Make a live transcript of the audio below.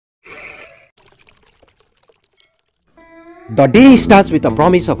The day starts with a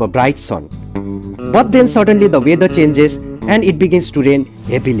promise of a bright sun, but then suddenly the weather changes and it begins to rain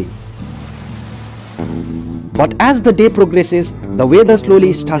heavily. But as the day progresses, the weather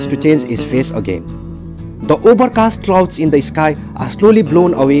slowly starts to change its face again. The overcast clouds in the sky are slowly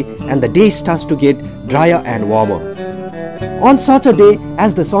blown away and the day starts to get drier and warmer. On such a day,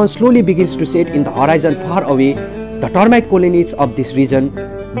 as the sun slowly begins to set in the horizon far away, the termite colonies of this region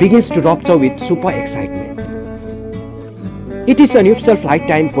begins to rupture with super excitement. It is a nuptial flight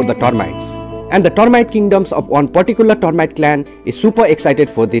time for the termites, and the termite kingdoms of one particular termite clan is super excited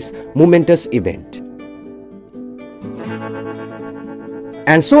for this momentous event.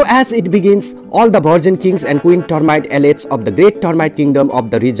 And so as it begins, all the virgin kings and queen termite alates of the great termite kingdom of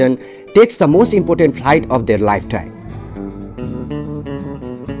the region takes the most important flight of their lifetime.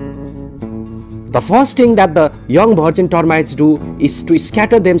 The first thing that the young virgin termites do is to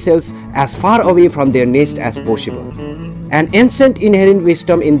scatter themselves as far away from their nest as possible. An ancient inherent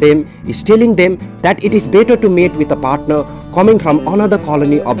wisdom in them is telling them that it is better to mate with a partner coming from another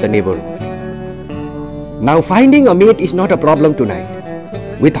colony of the neighborhood. Now finding a mate is not a problem tonight.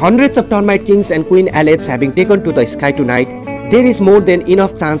 With hundreds of termite kings and queen alates having taken to the sky tonight, there is more than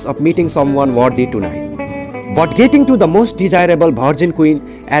enough chance of meeting someone worthy tonight. But getting to the most desirable virgin queen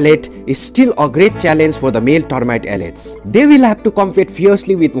alate is still a great challenge for the male termite alates. They will have to compete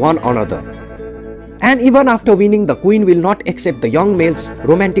fiercely with one another. And even after winning, the queen will not accept the young male's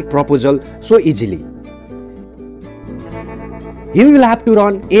romantic proposal so easily. He will have to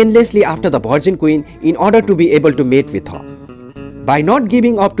run endlessly after the virgin queen in order to be able to mate with her. By not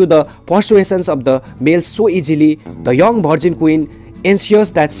giving up to the persuasions of the males so easily, the young virgin queen ensures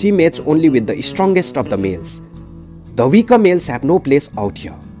that she mates only with the strongest of the males. The weaker males have no place out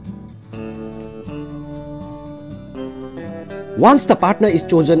here. Once the partner is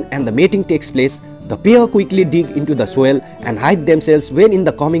chosen and the mating takes place, the pair quickly dig into the soil and hide themselves when in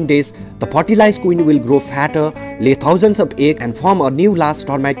the coming days, the fertilized queen will grow fatter, lay thousands of eggs and form a new large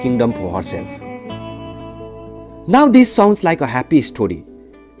termite kingdom for herself. Now this sounds like a happy story,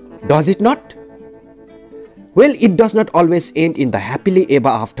 does it not? Well, it does not always end in the happily ever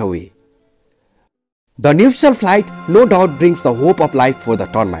after way. The nuptial flight no doubt brings the hope of life for the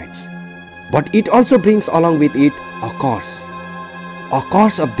termites, but it also brings along with it a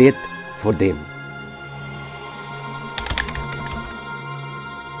curse of death for them.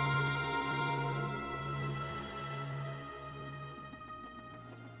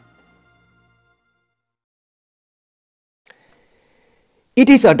 It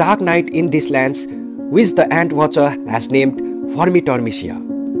is a dark night in these lands which the ant watcher has named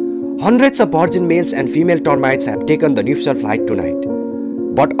Termites. Hundreds of virgin males and female termites have taken the nuptial flight tonight.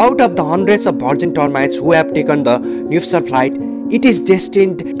 But out of the hundreds of virgin termites who have taken the nuptial flight, it is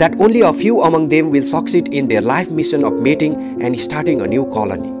destined that only a few among them will succeed in their life mission of mating and starting a new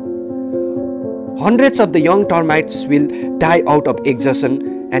colony. Hundreds of the young termites will die out of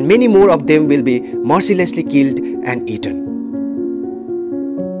exhaustion, and many more of them will be mercilessly killed and eaten.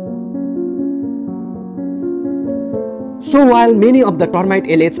 So while many of the termite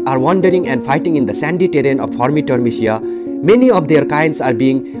alates are wandering and fighting in the sandy terrain of Termites, many of their kinds are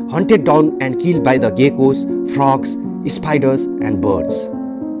being hunted down and killed by the geckos, frogs, spiders and birds.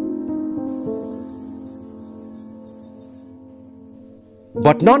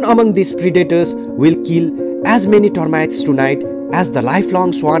 But none among these predators will kill as many termites tonight as the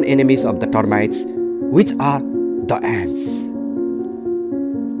lifelong sworn enemies of the termites, which are the ants.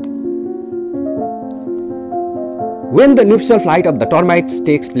 When the nuptial flight of the termites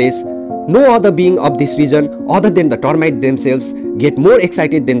takes place, no other being of this region other than the termites themselves get more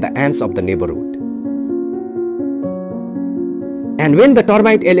excited than the ants of the neighborhood. And when the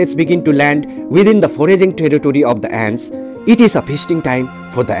termite alates begin to land within the foraging territory of the ants, it is a feasting time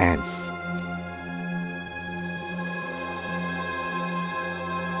for the ants.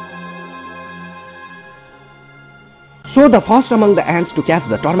 So the first among the ants to catch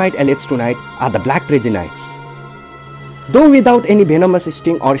the termite alates tonight are the black Termites. Though without any venomous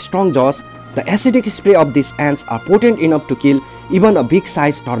sting or strong jaws, the acidic spray of these ants are potent enough to kill even a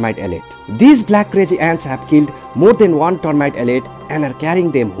big-sized termite alate. These black crazy ants have killed more than one termite alate and are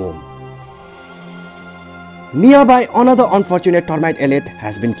carrying them home. Nearby, another unfortunate termite alate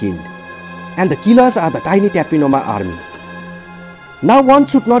has been killed, and the killers are the tiny Tapinoma army. Now one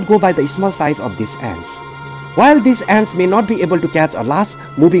should not go by the small size of these ants. While these ants may not be able to catch a large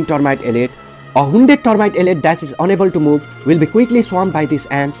moving termite alate, a wounded termite alate that is unable to move will be quickly swarmed by these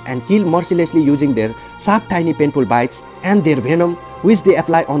ants and killed mercilessly using their sharp, tiny, painful bites and their venom, which they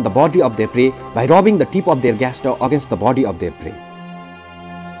apply on the body of their prey by rubbing the tip of their gaster against the body of their prey.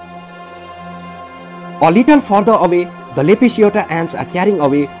 A little further away, The Lepidoptera ants are carrying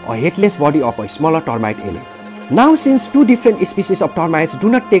away a headless body of a smaller termite alate. Now, since two different species of termites do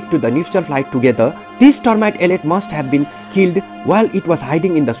not take to the nuptial flight together, this termite alate must have been killed while it was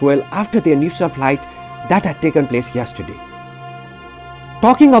hiding in the soil after their nuptial flight that had taken place yesterday.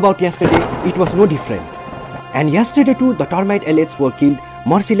 Talking about yesterday, it was no different. And yesterday too, the termite alates were killed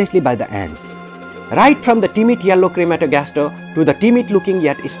mercilessly by the ants. Right from the timid yellow Crematogaster to the timid looking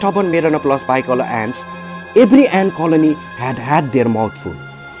yet stubborn Meranoplos bicolor ants, every ant colony had had their mouthful.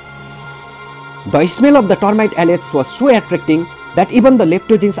 The smell of the termite alates was so attracting that even the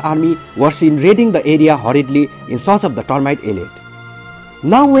Leptogenes army were seen raiding the area hurriedly in search of the termite alate.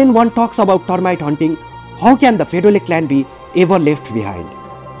 Now when one talks about termite hunting, how can the Phaedolae clan be ever left behind?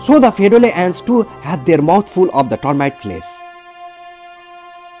 So the Phaedolae ants too had their mouthful of the termite flesh.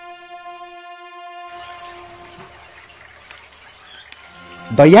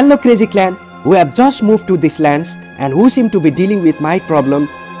 The Yellow Crazy clan, who have just moved to these lands and who seem to be dealing with mite problem,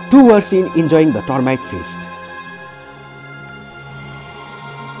 too were seen enjoying the termite feast.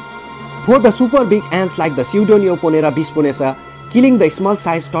 For the super big ants like the Pseudoneuponera bisporesa, killing the small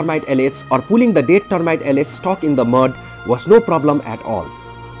sized termite alates or pulling the dead termite alates stuck in the mud was no problem at all.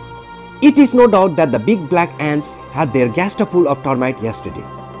 It is no doubt that the big black ants had their gaster full of termite yesterday.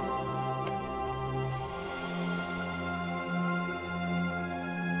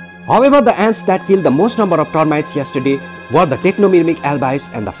 However, the ants that killed the most number of termites yesterday were the Technomyrmic albives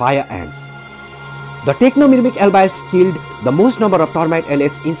and the fire ants. The Technomyrmic albives killed the most number of termite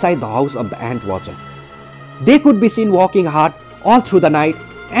alates inside the house of the ant watcher. They could be seen walking hard all through the night,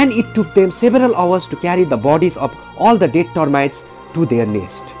 and it took them several hours to carry the bodies of all the dead termites to their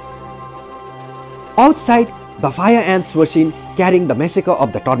nest. Outside, the fire ants were seen carrying the massacre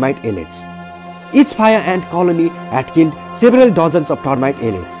of the termite alates. Each fire ant colony had killed several dozens of termite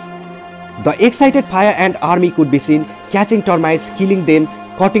alates. The excited fire ant army could be seen catching termites, killing them,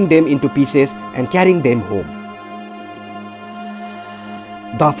 cutting them into pieces and carrying them home.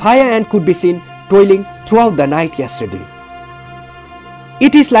 The fire ant could be seen toiling throughout the night yesterday.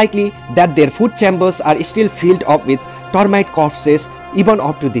 It is likely that their food chambers are still filled up with termite corpses even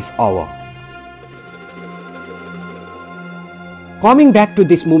up to this hour. Coming back to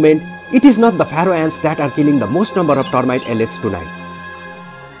this moment, it is not the pharaoh ants that are killing the most number of termite alates tonight.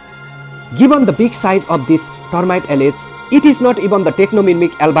 Given the big size of these termite alates, it is not even the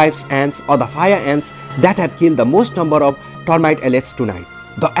Technomyrmic albives ants or the fire ants that have killed the most number of termite alates tonight.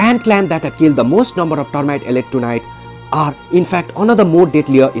 The ant clan that have killed the most number of termite alates tonight are in fact another more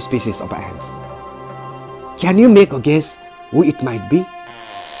deadlier species of ants. Can you make a guess who it might be?